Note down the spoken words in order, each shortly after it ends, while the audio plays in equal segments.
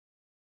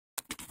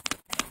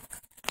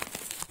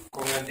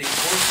con el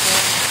discurso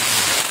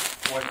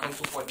Welcome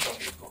to Puerto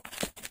Rico.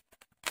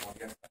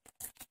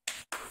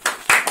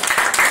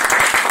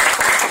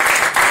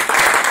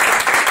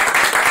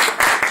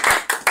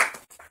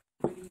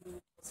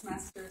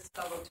 Toastmasters,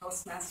 fellow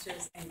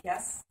Toastmasters, and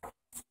guests.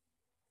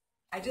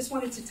 I just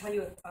wanted to tell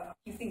you a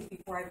few things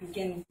before I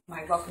begin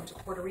my welcome to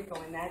Puerto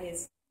Rico, and that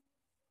is,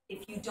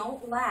 if you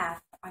don't laugh,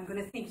 I'm going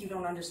to think you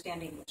don't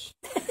understand English.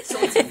 So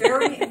it's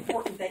very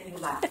important that you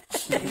laugh.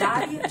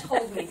 Nadia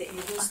told me that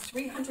you lose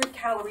 300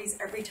 calories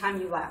every time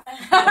you laugh.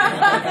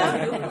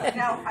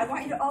 Now, I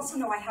want you to also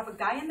know I have a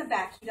guy in the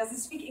back. He doesn't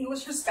speak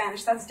English or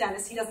Spanish. That's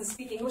Dennis. He doesn't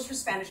speak English or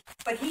Spanish.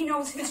 But he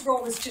knows his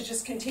role is to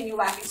just continue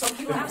laughing. So if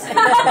he laughs,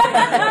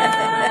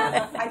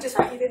 I just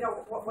want you to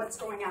know what's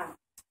going on.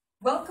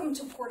 Welcome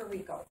to Puerto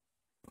Rico.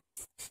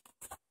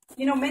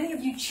 You know, many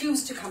of you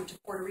choose to come to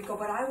Puerto Rico,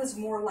 but I was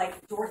more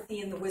like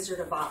Dorothy and the Wizard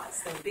of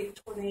Oz. The big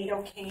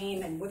tornado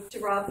came and whipped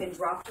her up and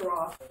dropped her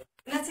off.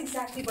 And that's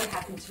exactly what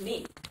happened to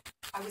me.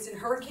 I was in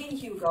Hurricane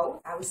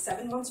Hugo. I was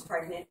 7 months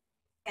pregnant.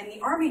 And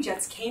the Army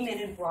jets came in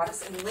and brought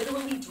us and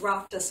literally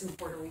dropped us in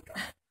Puerto Rico.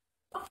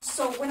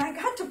 So when I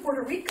got to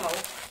Puerto Rico,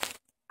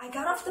 I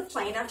got off the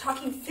plane. I'm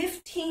talking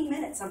 15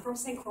 minutes. I'm from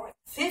St. Croix.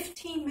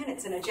 15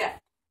 minutes in a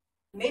jet.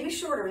 Maybe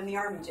shorter in the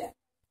Army jet.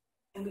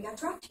 And we got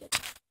dropped here.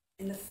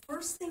 And the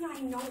first thing I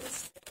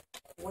noticed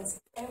was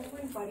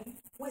everybody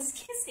was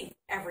kissing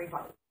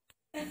everybody.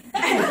 And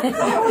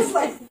I was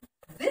like,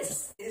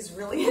 this is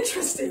really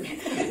interesting.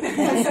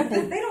 I said,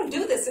 they don't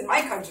do this in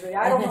my country.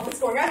 I don't know what's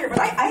going on here, but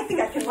I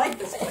think I can like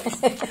this place.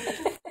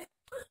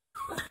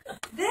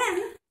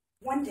 Then,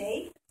 one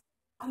day,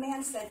 a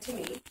man said to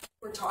me,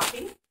 we're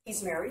talking,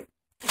 he's married,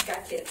 he's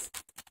got kids,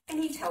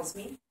 and he tells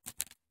me,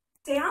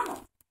 te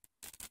amo.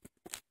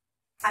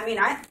 I mean,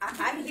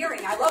 I'm hearing,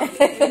 I love you.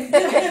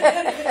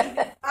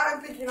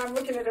 I'm thinking, I'm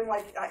looking at him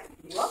like,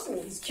 he loves me,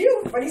 he's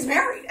cute, but he's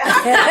married.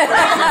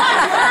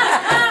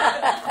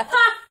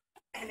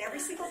 And every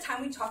single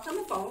time we talked on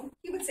the phone,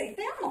 he would say,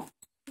 te amo.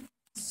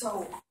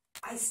 So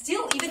I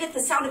still, even at the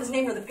sound of his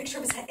name or the picture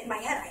of his head in my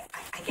head,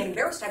 I get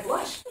embarrassed, I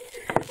blush.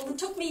 Well, it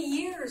took me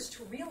years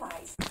to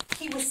realize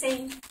he was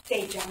saying,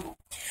 te llamo.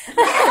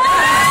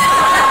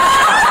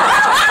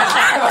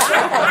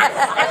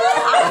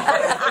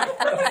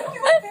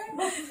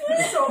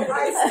 So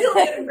I still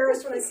get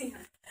embarrassed when I see him.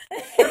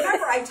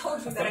 Remember, I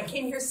told you that I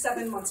came here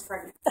 7 months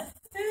pregnant.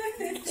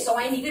 So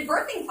I needed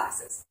birthing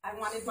classes. I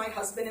wanted my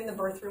husband in the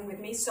birth room with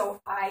me,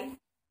 so I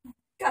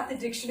got the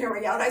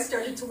dictionary out. I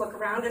started to look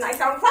around, and I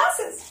found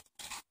classes.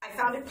 I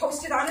found it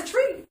posted on a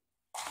tree.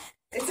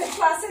 It said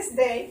Clases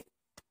de,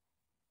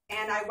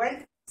 and I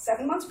went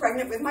 7 months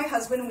pregnant with my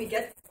husband, and we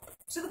get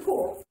to the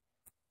pool.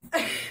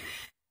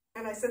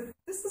 And I said,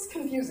 this is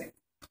confusing.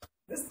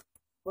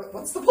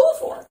 What's the pool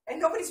for? And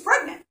nobody's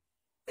pregnant.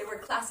 They were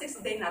clases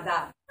de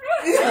nadar.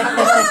 Clases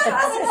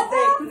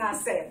de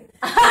nacer.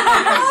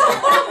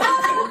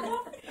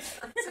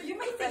 So you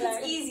may think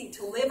it's easy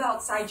to live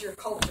outside your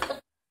culture,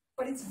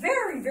 but it's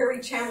very, very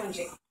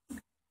challenging.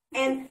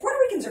 And Puerto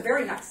Ricans are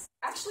very nice.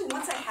 Actually,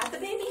 once I had the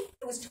baby,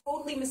 it was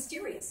totally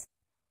mysterious.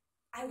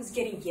 I was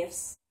getting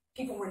gifts.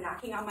 People were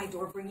knocking on my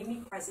door, bringing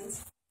me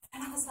presents.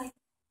 And I was like,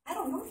 I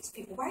don't know these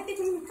people. Why are they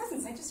bringing me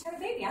presents? I just had a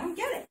baby. I don't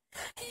get it.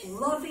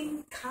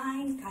 Loving,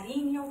 kind,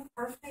 cariño,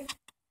 perfect,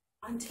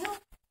 until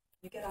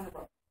you get on the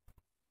road.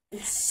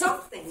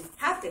 Something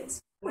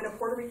happens when a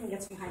Puerto Rican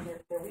gets behind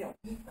their wheel.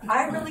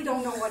 I really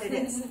don't know what it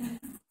is.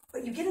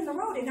 But you get in the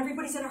road and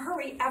everybody's in a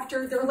hurry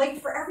after they're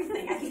late for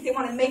everything. I think they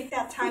want to make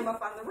that time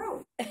up on the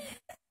road.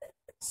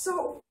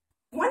 So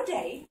one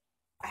day,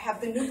 I have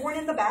the newborn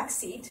in the back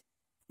seat,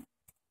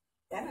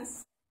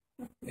 Dennis.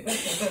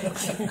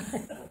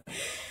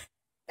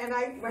 And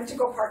I went to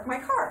go park my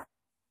car.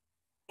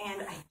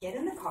 And I get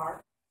in the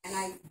car, and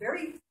I,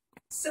 very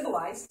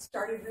civilized,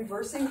 started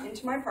reversing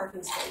into my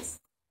parking space.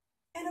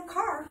 And a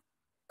car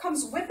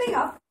comes whipping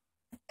up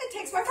and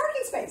takes my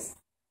parking space.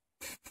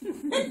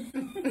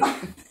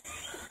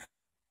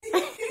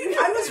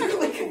 I was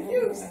really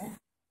confused.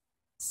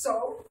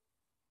 So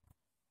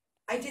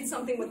I did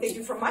something what they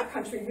do from my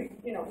country.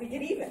 We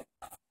get even.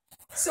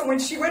 So when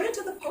she went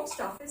into the post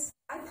office,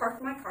 I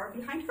parked my car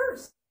behind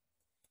hers.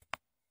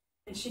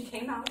 And she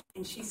came out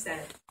and she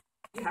said,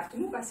 you have to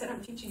move. I said,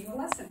 I'm teaching you a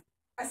lesson.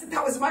 I said,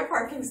 that was my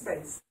parking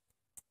space.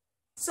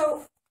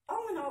 So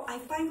all in all, I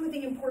find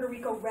living in Puerto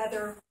Rico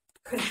rather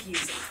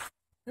confusing.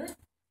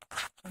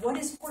 What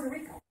is Puerto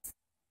Rico?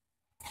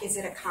 Is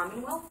it a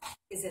commonwealth?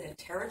 Is it a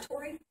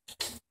territory?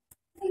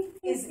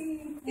 Is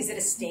it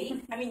a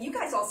state? I mean, you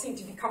guys all seem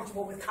to be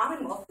comfortable with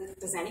commonwealth.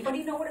 Does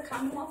anybody know what a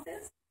commonwealth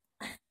is?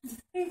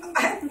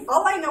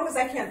 All I know is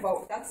I can't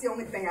vote. That's the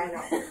only thing I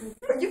know.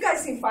 But you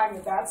guys seem fine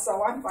with that,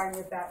 so I'm fine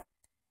with that.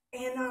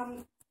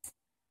 And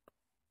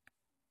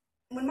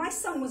when my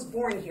son was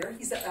born here,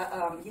 he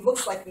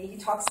looks like me, he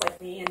talks like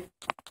me, and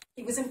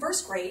he was in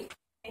first grade,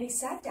 and he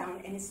sat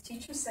down, and his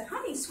teacher said,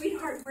 honey,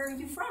 sweetheart, where are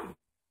you from?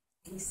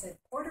 And he said,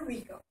 Puerto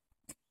Rico.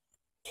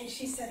 And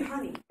she said,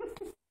 honey,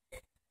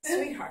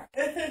 sweetheart,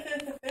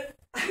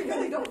 I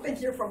really don't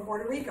think you're from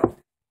Puerto Rico.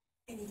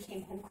 And he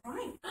came home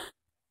crying.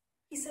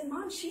 He said,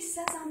 Mom, she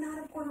says I'm not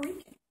a Puerto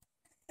Rican.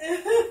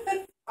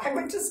 I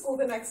went to school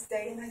the next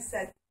day and I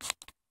said,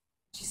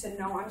 she said,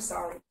 no, I'm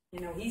sorry.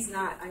 You know, he's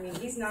not. I mean,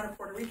 he's not a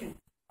Puerto Rican.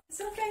 I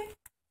said, okay.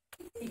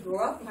 He grew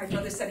up. My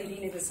brother said he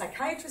needed a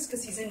psychiatrist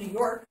because he's in New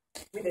York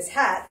with his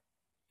hat,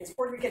 his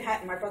Puerto Rican hat,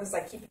 and my brother's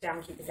like, keep it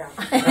down, keep it down.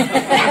 You're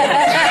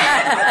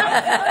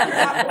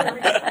not Puerto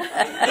Rican.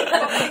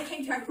 But when it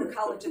came time for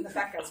college, and the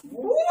fat guys,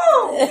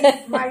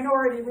 whoa,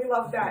 minority, we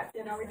love that.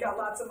 You know, we got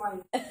lots of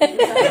money.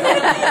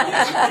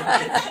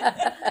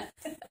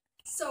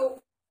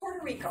 So,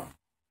 Puerto Rico.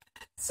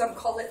 Some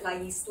call it La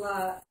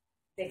Isla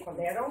de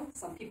Cordero.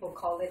 Some people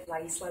call it La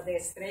Isla de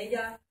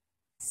Estrella.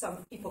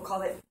 Some people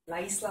call it La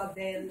Isla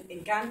del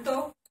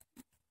Encanto.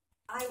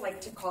 I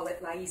like to call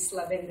it La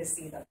Isla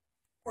Bendecida.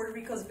 Puerto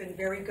Rico's been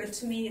very good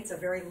to me. It's a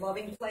very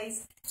loving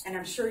place, and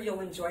I'm sure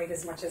you'll enjoy it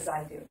as much as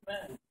I do.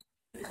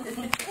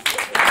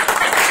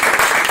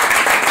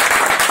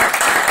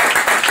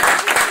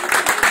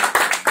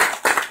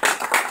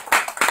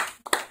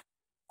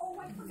 Oh,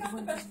 I forgot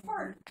the best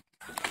part.